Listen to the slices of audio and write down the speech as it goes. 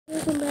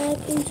welcome back,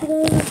 and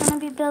today we're going to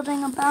be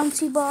building a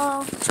bouncy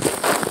ball.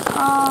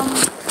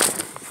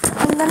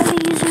 I'm going to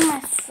be using my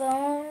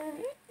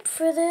phone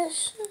for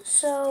this,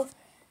 so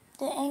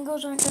the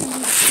angles aren't going to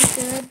be too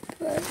good,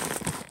 but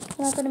it's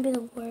not going to be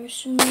the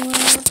worst in the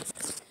world.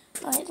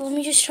 Alright, let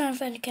me just try and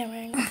find a camera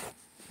angle.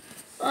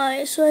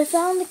 Alright, so I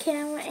found the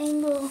camera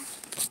angle.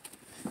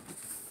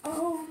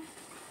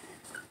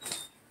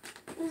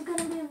 There's going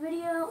to be a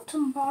video out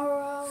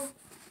tomorrow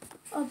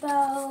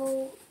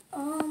about,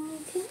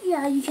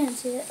 yeah, you can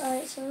see it.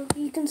 Alright, so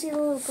you can see the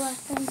little black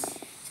thing.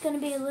 It's going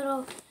to be a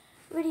little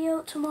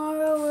video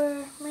tomorrow,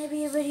 or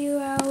maybe a video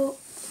out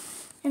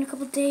in a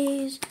couple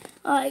days.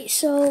 Alright,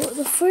 so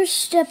the first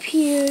step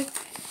here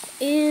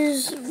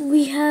is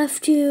we have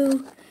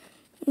to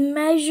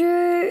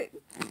measure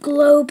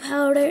glow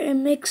powder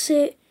and mix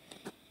it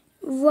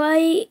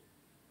right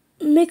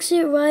in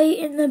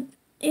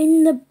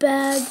the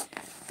bag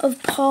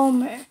of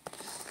polymer.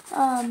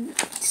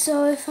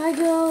 So if I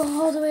go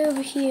all the way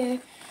over here,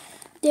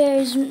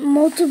 there's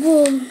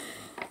multiple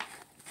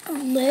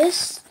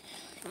lists.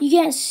 You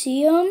can't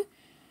see them,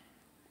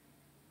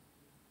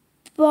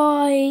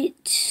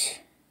 but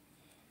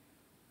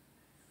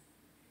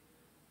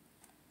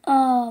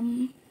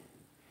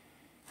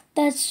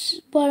that's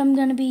what I'm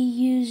gonna be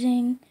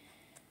using.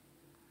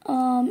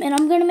 And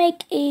I'm gonna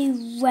make a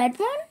red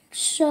one.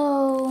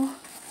 So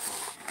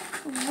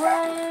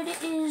red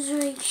is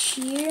right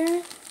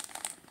here.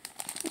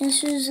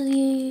 This is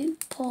the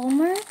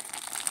polymer.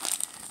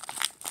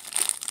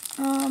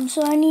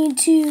 So I need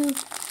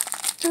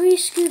 3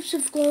 scoops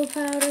of glow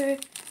powder,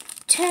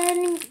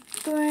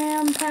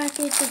 10-gram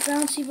packets of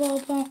bouncy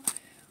ball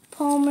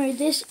polymer.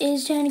 This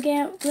is 10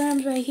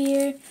 grams right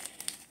here.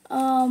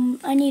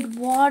 I need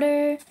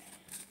water.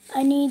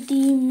 I need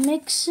the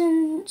mix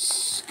and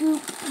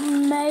scoop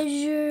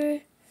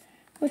measure,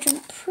 which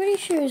I'm pretty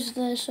sure is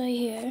this right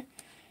here.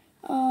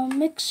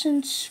 Mix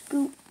and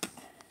scoop.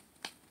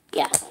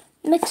 Yeah,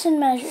 mix and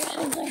measure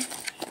something.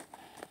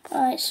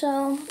 Alright,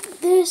 so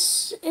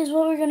this is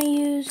what we're going to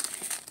use.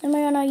 Then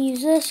we're going to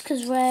use this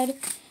because red.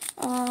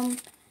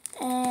 And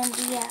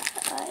yeah,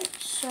 alright,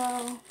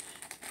 so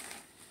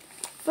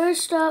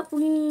first up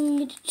we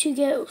need to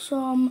get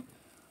some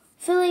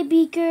fillet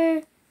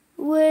beaker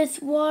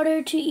with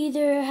water to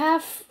either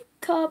half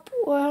cup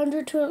or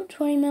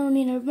 120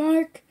 millimeter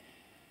mark.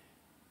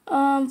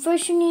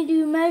 First you need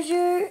to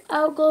measure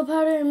out glow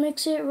powder and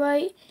mix it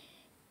right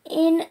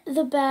in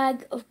the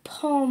bag of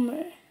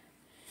polymer.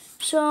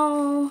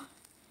 So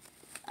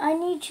I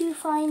need to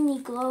find the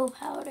glow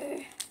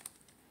powder,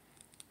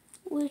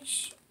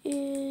 which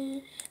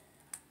is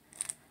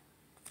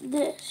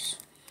this.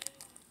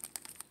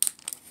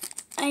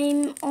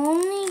 I'm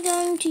only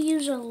going to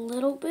use a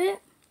little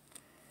bit.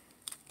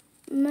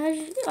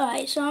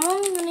 Alright, so I'm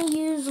only going to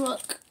use,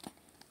 look.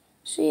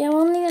 See, I'm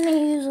only going to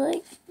use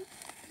like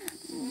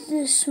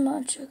this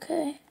much,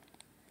 okay?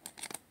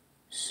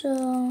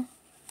 So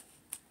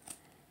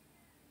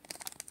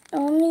I'm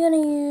only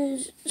going to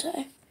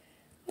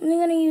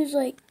use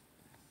like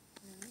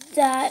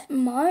that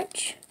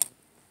much.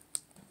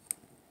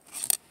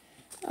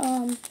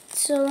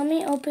 So let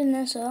me open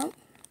this up.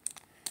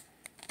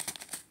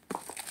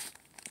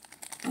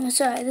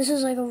 Sorry, this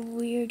is like a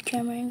weird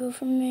camera angle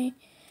for me,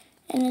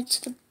 and it's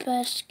the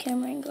best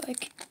camera angle I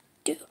could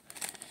do.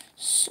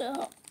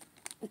 So,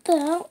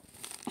 that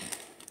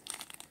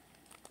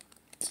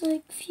it's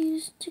like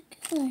fused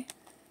together.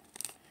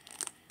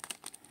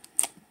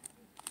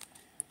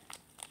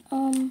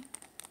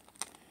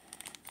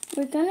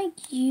 We're gonna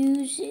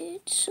use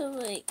it, so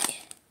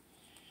like,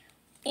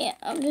 yeah,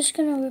 I'm just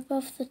gonna rip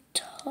off the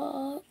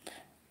top.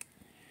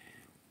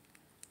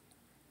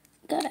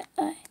 Got it.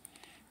 Alright.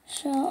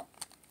 So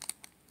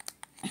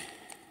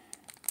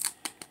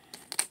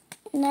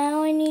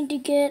now I need to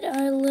get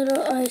our little,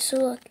 alright, so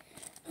look,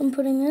 I'm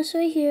putting this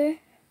right here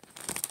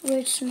where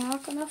it's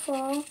not gonna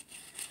fall,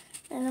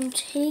 and I'm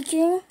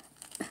taking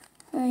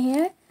right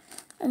here,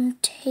 I'm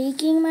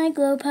taking my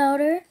glow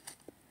powder.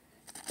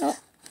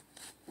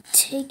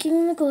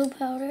 Taking the glow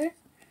powder,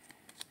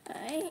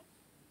 alright,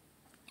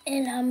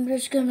 and I'm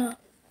just gonna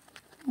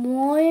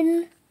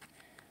one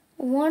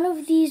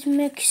of these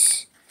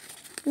mixing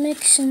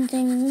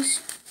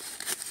things,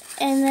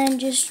 and then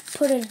just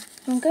put it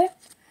in, okay?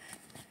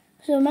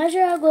 So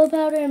measure out glow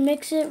powder and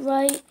mix it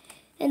right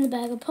in the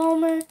bag of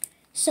polymer.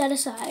 Set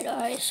aside.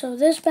 Alright, so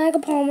this bag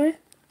of polymer,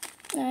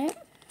 alright,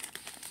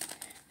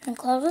 and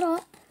close it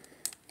up.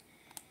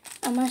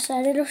 I'm gonna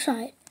set it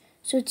aside,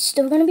 so it's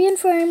still gonna be in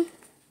frame.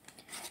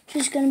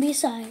 Just gonna be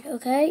aside,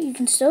 okay? You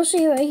can still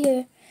see it right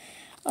here.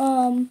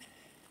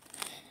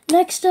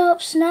 Next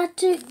up, snap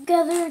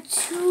together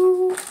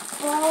 2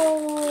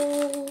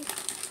 ball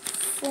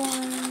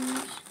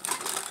forms,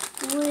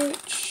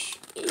 which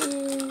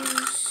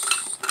is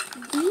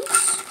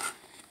these,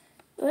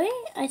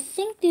 right? I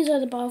think these are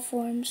the ball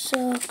forms.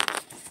 So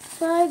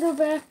if I go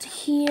back to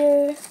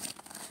here,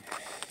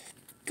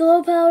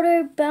 glow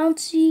powder,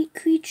 bouncy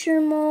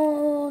creature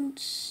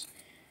molds,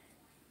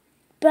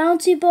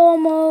 bouncy ball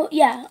mold.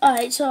 Yeah,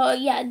 alright, so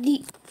yeah,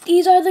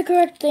 these are the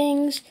correct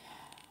things.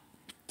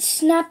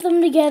 snap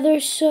them together,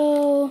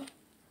 so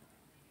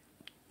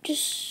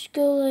just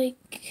go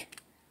like,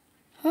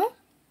 Alright,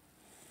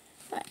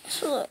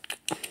 so look.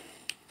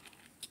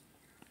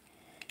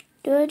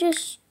 Do I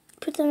just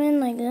put them in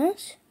like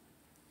this?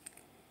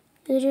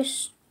 Do they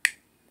just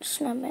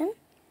snap in?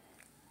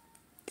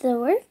 Does that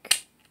work?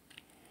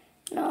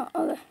 No,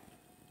 okay.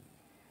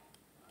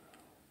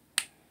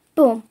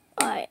 Boom.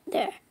 Alright,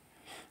 there.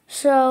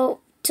 So,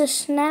 to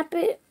snap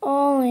it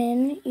all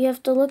in, you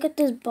have to look at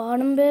this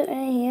bottom bit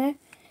right here.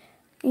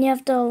 And you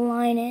have to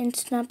align it and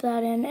snap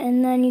that in.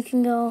 And then you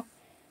can go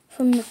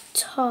from the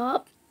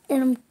top.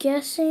 And I'm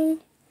guessing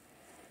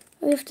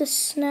we have to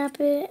snap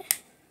it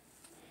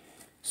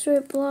so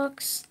it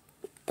blocks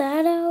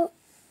that out.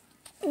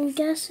 I'm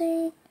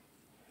guessing.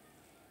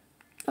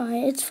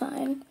 Alright, it's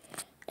fine.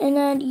 And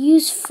then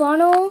using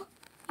funnel,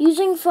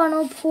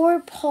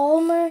 pour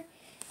polymer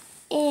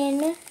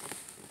in.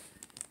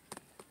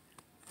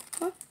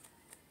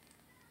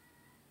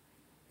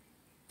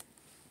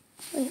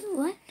 Wait,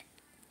 what?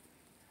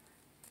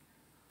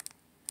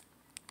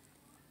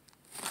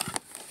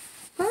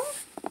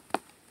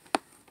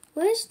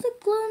 Where's the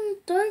glow in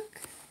the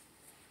dark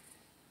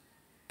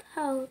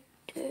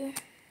powder?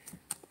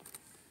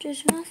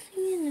 There's nothing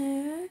in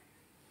there.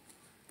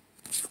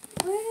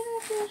 Where did I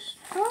just,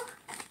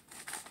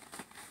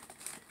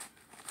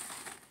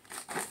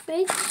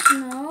 fake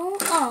snow?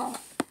 Oh,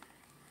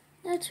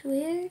 that's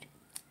weird.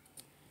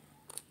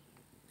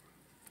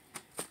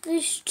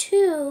 There's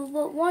two,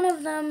 but one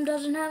of them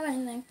doesn't have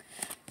anything.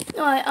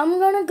 Alright, I'm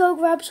gonna go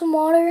grab some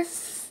water.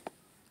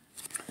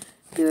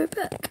 Be right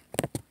back.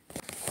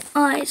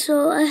 Alright,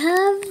 so I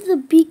have the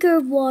beaker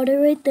of water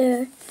right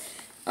there.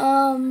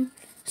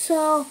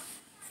 So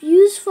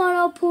use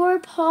funnel, pour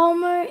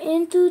polymer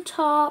into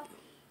top.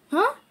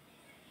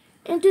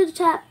 Into the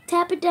tap.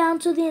 Tap it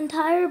down so the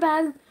entire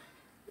bag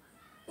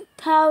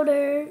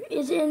powder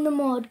is in the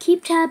mold.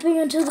 Keep tapping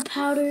until the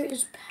powder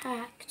is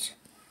packed.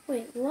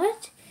 Wait,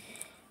 what?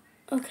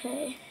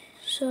 Okay,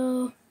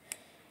 so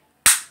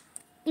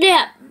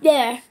yeah,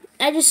 there.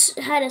 I just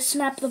had to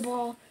snap the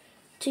ball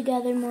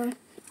together more.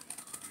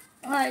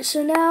 Alright,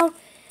 so now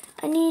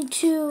I need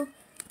to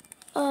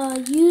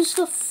use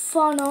the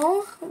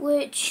funnel,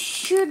 which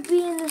should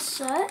be in the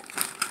set.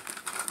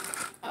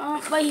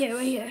 Right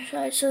here.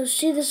 Alright, so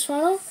see this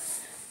funnel?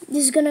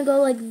 This is gonna go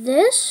like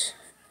this.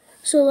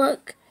 So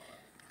look,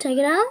 take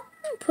it out,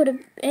 put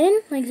it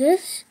in like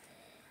this,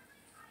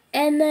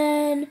 and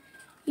then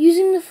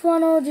using the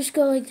funnel, just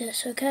go like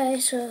this, okay?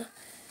 So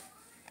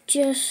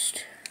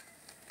just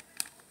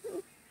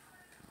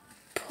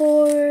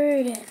pour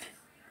it in.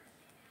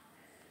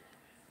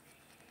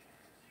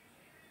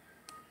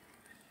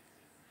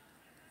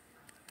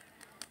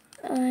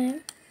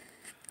 Alright.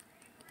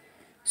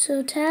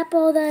 So tap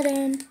all that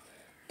in.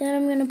 Then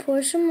I'm going to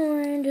pour some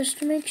more in just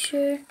to make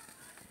sure.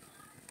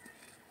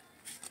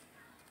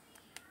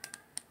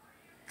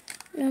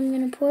 And I'm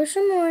going to pour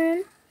some more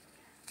in.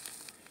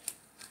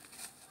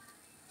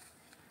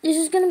 This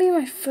is going to be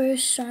my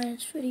first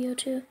science video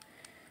too.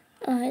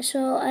 Alright,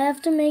 so I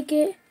have to make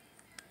it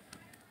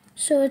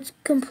so it's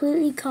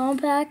completely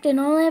compact, and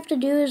all I have to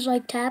do is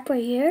like tap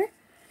right here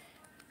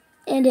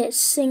and it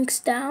sinks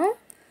down.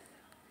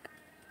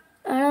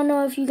 I don't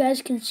know if you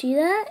guys can see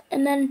that.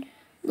 And then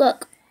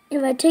look,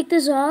 if I take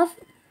this off,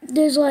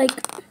 there's like,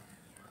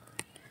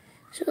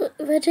 so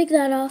if I take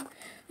that off,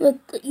 look,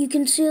 you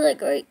can see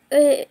like right,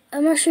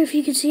 I'm not sure if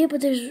you can see it,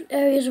 but there's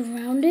areas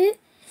around it.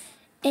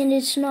 And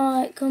it's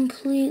not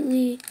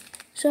completely,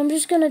 so I'm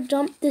just going to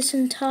dump this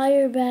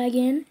entire bag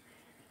in.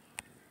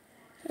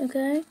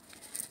 Okay,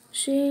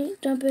 see,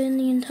 dumping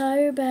the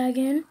entire bag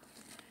in.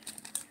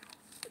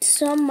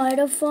 Some might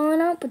have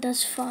fallen out, but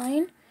that's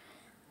fine.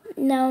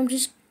 Now I'm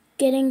just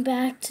getting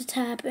back to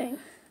tapping.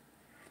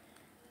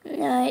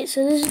 Alright,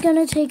 so this is going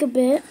to take a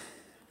bit.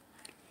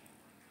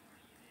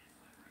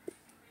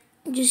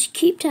 Just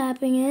keep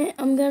tapping it.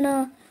 I'm going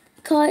to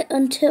cut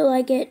until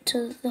I get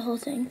to the whole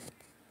thing.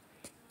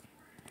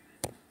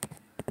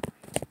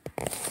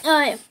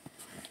 Alright,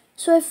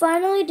 so I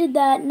finally did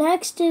that.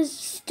 Next is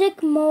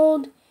stick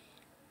mold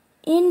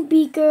in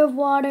beaker of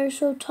water,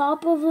 so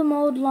top of the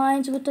mold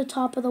lines with the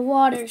top of the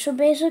water. So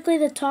basically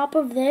the top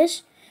of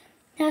this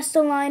has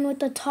to line with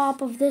the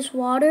top of this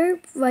water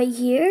right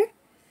here.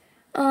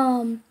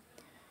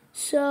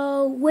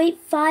 So wait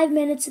 5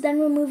 minutes, then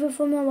remove it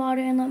from the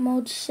water and let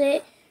mold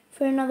sit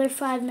for another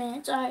 5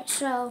 minutes. Alright,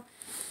 so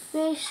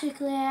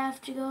basically I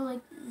have to go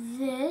like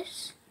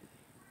this,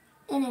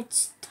 and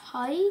it's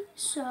tight,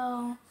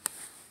 so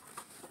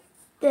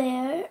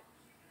there.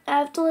 I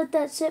have to let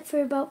that sit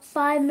for about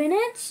 5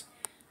 minutes.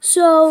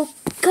 So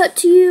cut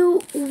to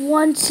you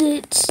once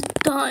it's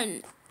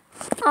done.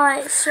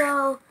 Alright,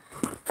 so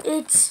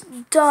it's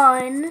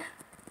done.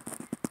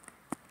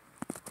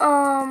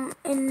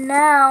 And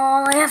now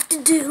all I have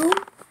to do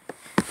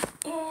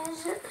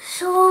is,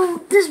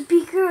 so this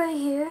beaker right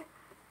here,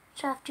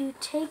 so after you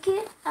take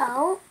it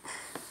out,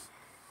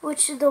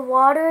 which the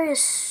water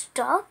is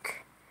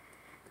stuck,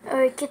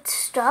 or it gets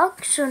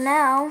stuck, so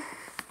now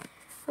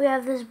we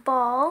have this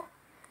ball,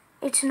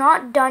 it's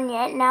not done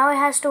yet. Now it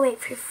has to wait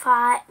for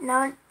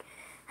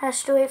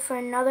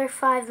another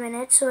 5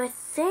 minutes. So I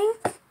think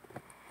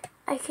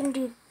I can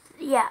do,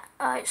 yeah.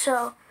 Alright,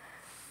 so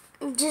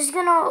I'm just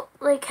gonna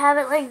like have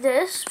it like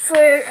this for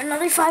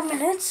another 5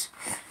 minutes,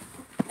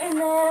 and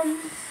then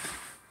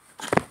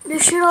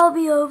this should all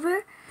be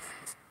over.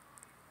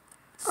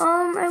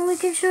 And we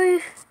can show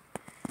you,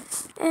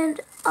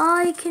 and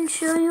I can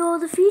show you all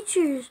the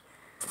features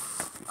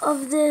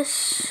of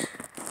this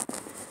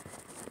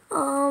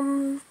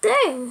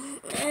thing.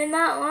 And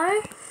that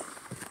way,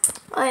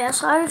 oh yeah,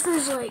 sorry if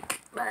there's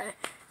like,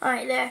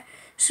 alright there.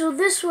 So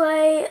this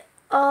way,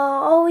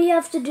 all we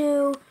have to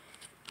do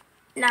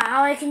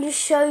now, I can just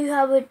show you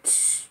how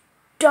it's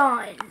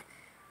done.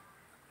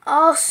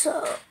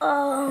 Also,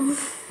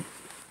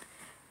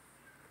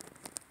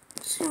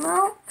 zoom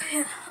out.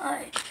 Yeah,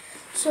 alright.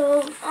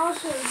 So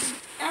also,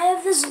 I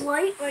have this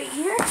light right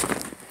here.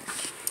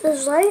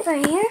 This light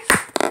right here.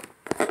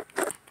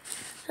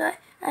 So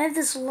I have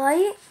this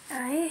light,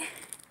 right?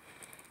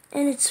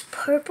 And it's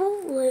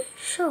purple. Will it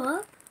show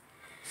up?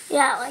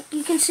 Yeah, like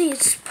you can see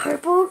it's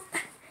purple.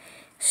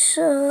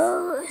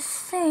 So I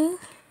think,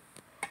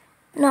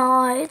 no,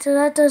 alright, so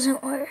that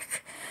doesn't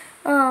work.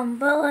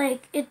 But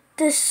like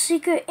this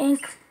secret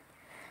ink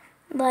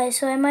light,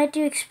 so I might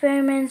do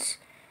experiments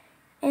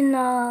in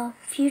the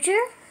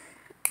future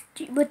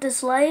with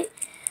this light.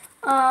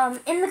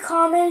 In the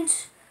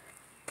comments,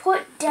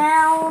 put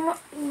down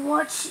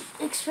what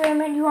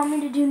experiment you want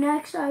me to do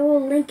next. I will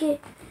link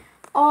it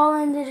all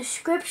in the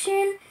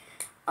description.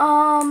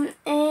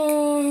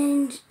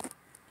 And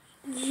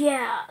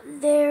yeah,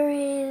 there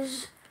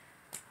is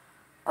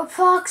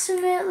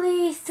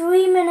approximately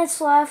 3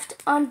 minutes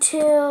left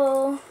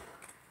until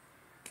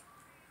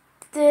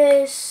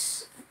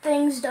this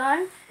thing's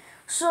done.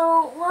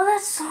 So while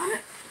that's done,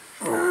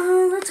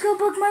 let's go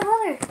book my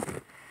brother.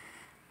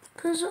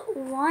 Cause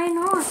why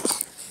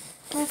not?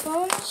 My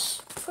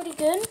phone's pretty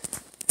good.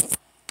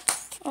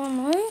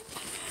 Alright.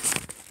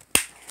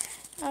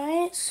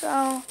 Alright,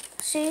 so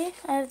see,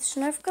 I have this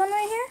Nerf gun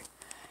right here.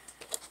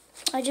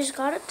 I just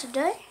got it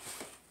today.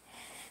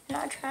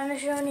 Not trying to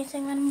show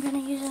anything that I'm gonna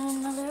use in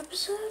another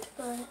episode,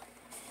 but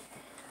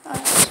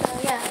alright, so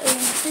yeah, we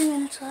have 3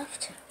 minutes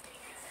left.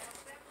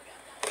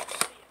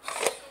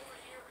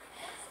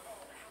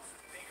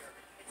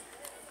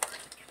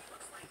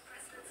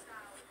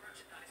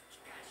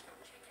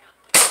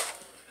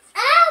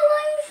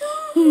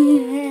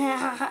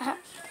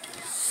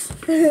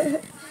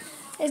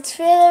 It's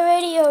for the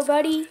radio,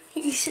 buddy.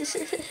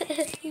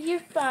 You're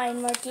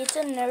fine, Marky. It's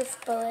a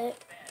Nerf bullet.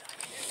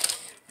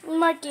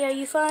 Marky, are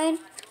you fine?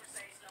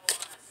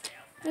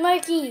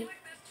 Marky!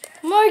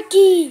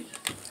 Marky!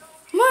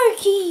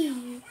 Marky!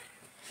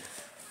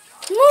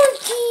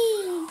 Marky!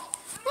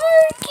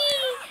 Marky! Marky!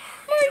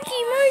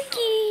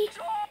 Marky!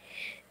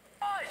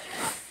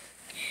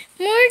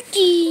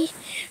 Marky!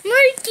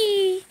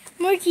 Marky!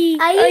 Marky!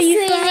 Are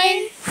you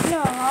fine?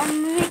 No,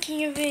 I'm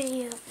making a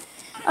video.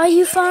 Are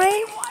you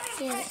fine?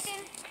 Yes.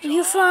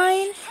 You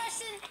fine?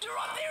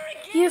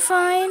 You're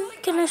fine?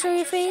 Can I show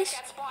your face?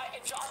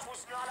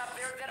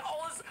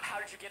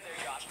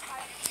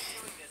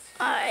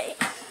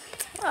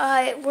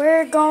 Alright,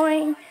 we're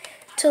going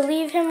to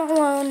leave him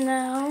alone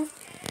now.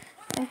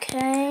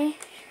 Okay.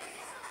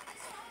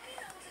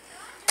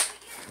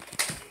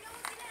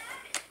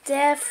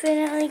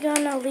 Definitely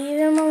gonna leave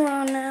him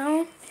alone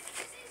now.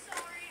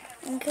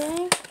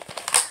 Okay.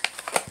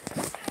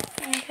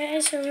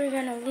 Okay, so we're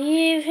gonna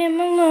leave him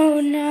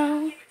alone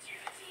now.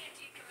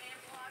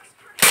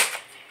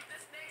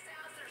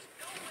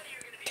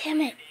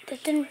 Damn it,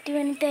 that didn't do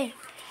anything.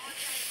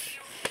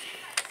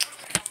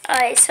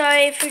 Alright,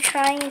 sorry for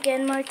trying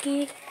again,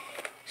 Marky.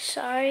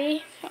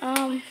 Sorry.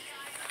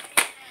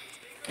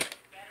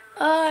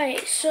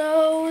 Alright,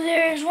 so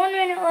there's 1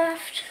 minute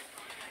left.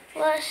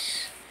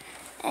 Less.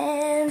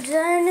 And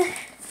then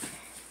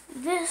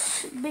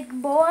this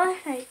big boy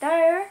right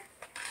there,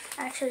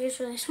 actually it's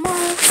really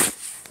small,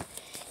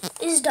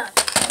 is done.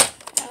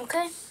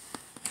 Okay?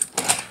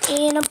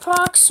 In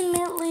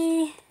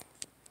approximately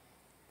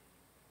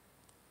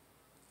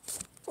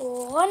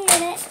 1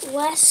 minute,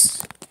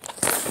 less,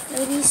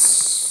 maybe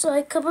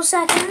like a couple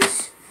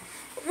seconds,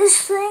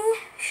 this thing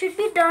should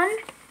be done.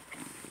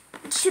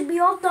 It should be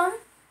all done.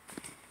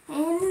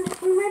 And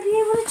we might be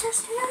able to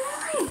test it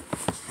online.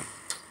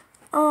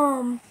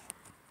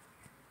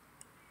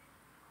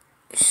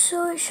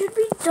 So it should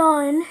be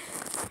done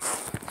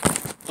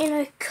in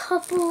a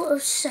couple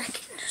of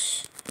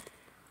seconds.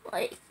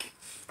 Like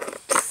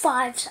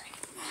 5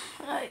 seconds.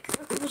 Like a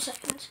couple of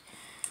seconds.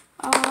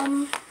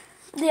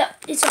 Yeah,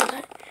 it's all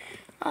done.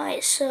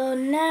 Alright, so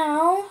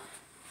now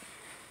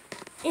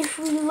if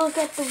we look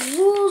at the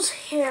rules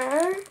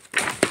here,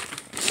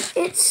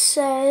 it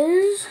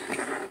says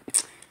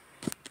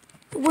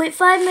wait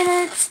 5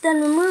 minutes,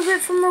 then remove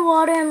it from the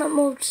water and let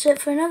mold sit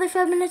for another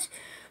 5 minutes.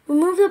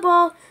 Remove the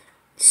ball,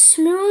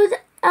 smooth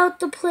out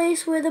the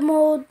place where the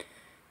mold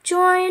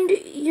joined.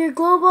 Your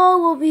glow ball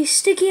will be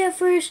sticky at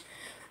first,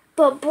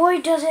 but boy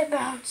does it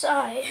bounce.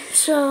 Alright,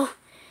 so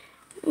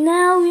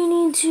Now we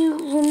need to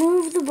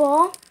remove the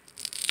ball.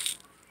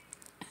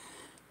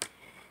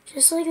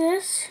 Just like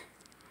this.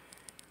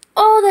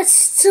 Oh, that's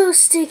so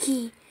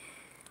sticky.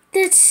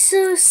 That's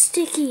so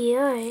sticky.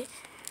 Alright.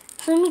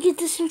 Let me get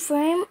this in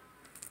frame.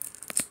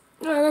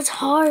 Oh, that's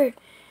hard.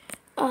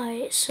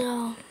 Alright,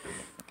 so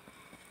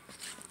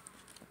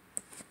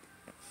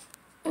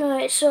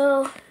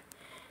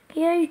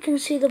here you can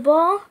see the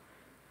ball.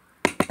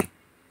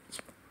 It's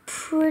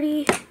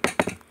pretty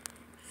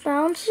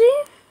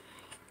bouncy.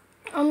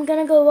 I'm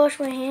gonna go wash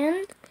my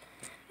hand.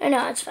 Oh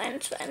no, it's fine,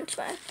 it's fine, it's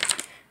fine.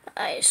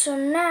 Alright, so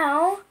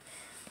now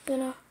I'm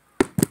gonna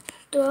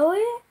throw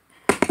it.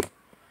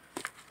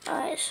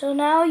 Alright, so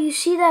now you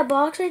see that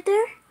box right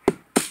there?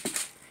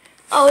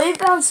 Oh, it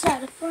bounced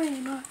out of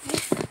frame. Alright.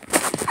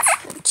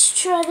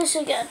 Let's try this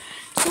again.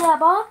 See that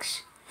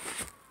box?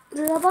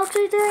 See that box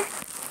right there?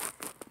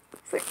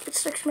 Frick, it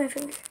stuck to my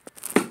finger.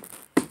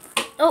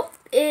 Oh,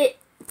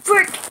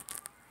 frick.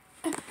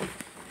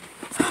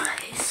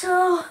 Alright,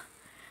 so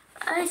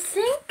I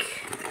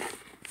think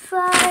if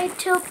I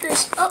tilt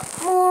this up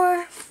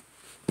more,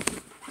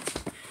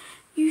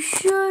 you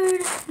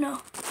should,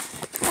 no,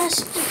 has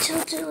to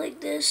tilt it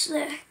like this,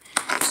 there.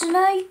 So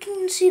now you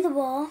can see the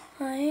ball,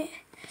 right?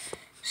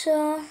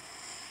 So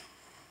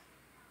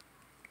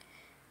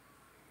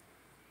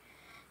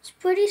it's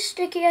pretty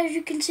sticky, as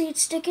you can see.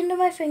 It's sticking to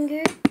my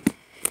finger,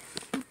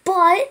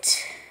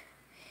 but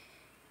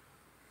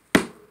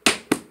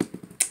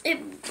it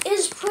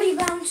is pretty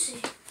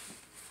bouncy.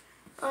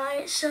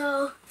 Alright,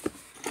 so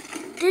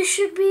this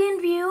should be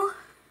in view.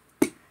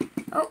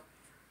 Oh,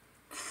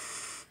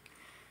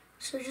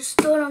 so just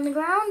throw it on the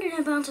ground and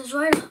it bounces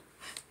right up.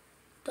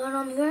 Throw it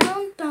on the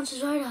ground,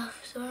 bounces right up.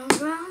 Throw it on the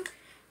ground,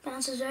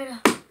 bounces right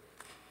up.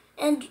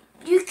 And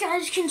you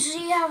guys can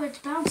see how it's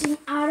bouncing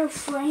out of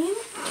frame.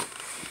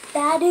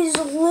 That is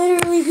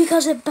literally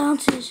because it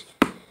bounces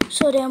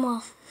so damn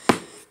well.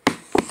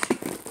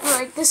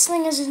 Like, this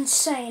thing is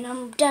insane.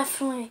 I'm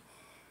definitely,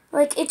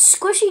 like, it's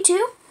squishy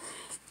too.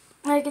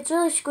 Like, it's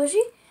really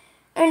squishy.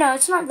 Or no,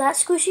 it's not that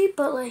squishy,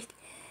 but like,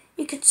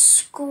 you could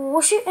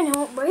squish it and it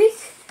won't break.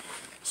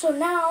 So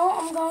now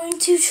I'm going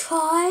to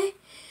try,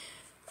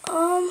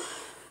 so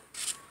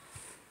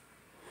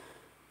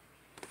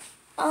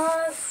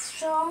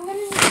I'm going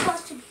to need a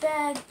plastic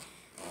bag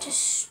to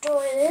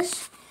store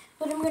this.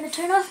 But I'm going to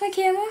turn off my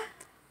camera.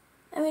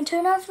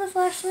 Turn off the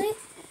flashlight.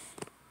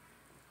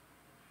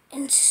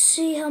 And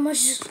see how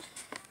much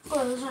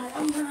glows. Alright,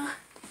 I'm going to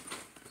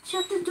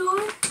shut the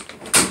door.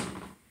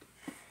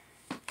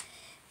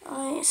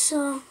 Alright,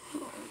 so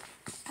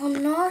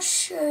I'm not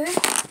sure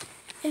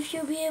if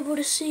you'll be able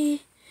to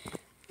see.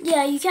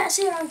 Yeah, you can't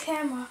see it on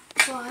camera,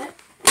 but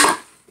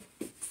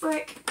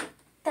frick,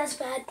 that's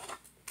bad.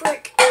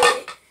 Frick.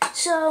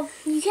 So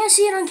you can't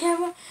see it on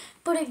camera,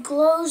 but it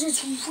glows.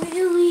 It's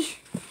really,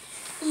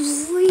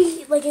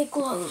 like, it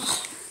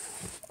glows.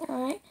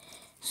 Alright,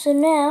 so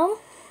now,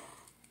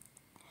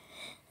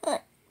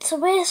 so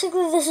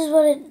basically this is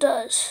what it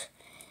does.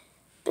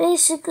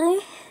 Basically,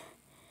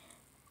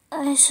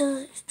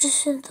 so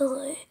just in the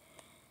light.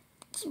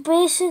 It's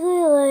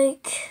basically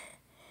like,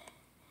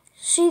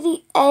 see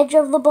the edge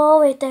of the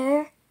ball right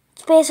there?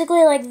 It's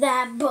basically like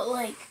that, but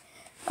like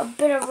a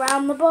bit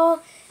around the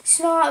ball. It's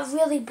not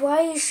really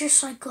bright, it's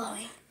just like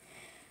glowing.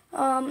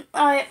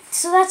 Alright,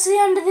 so that's the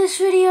end of this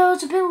video.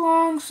 It's a bit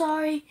long,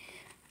 sorry.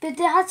 But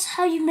that's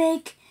how you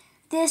make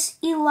this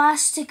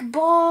elastic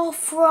ball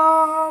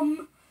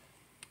from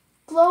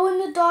Glow in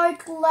the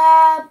Dark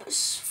Lab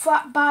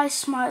by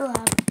Smart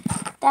Lab.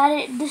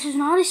 This is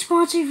not a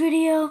sponsored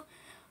video.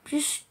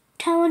 Just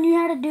telling you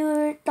how to do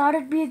it. Thought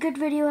it'd be a good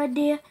video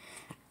idea.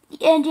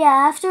 And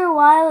yeah, after a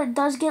while it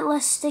does get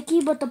less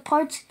sticky, but the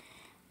parts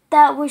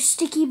that were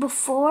sticky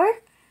before,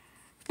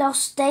 they'll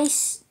stay,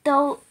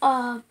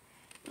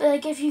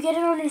 like if you get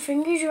it on your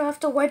fingers, you'll have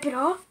to wipe it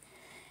off.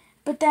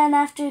 But then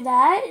after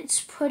that,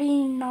 it's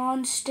pretty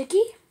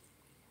non-sticky.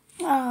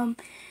 And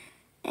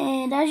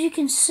as you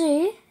can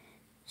see,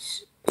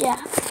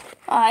 yeah.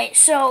 Alright,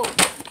 so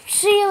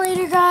see you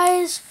later,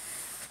 guys.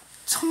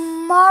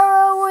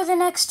 Tomorrow or the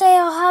next day,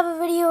 I'll have a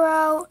video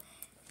out.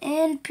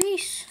 And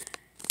peace.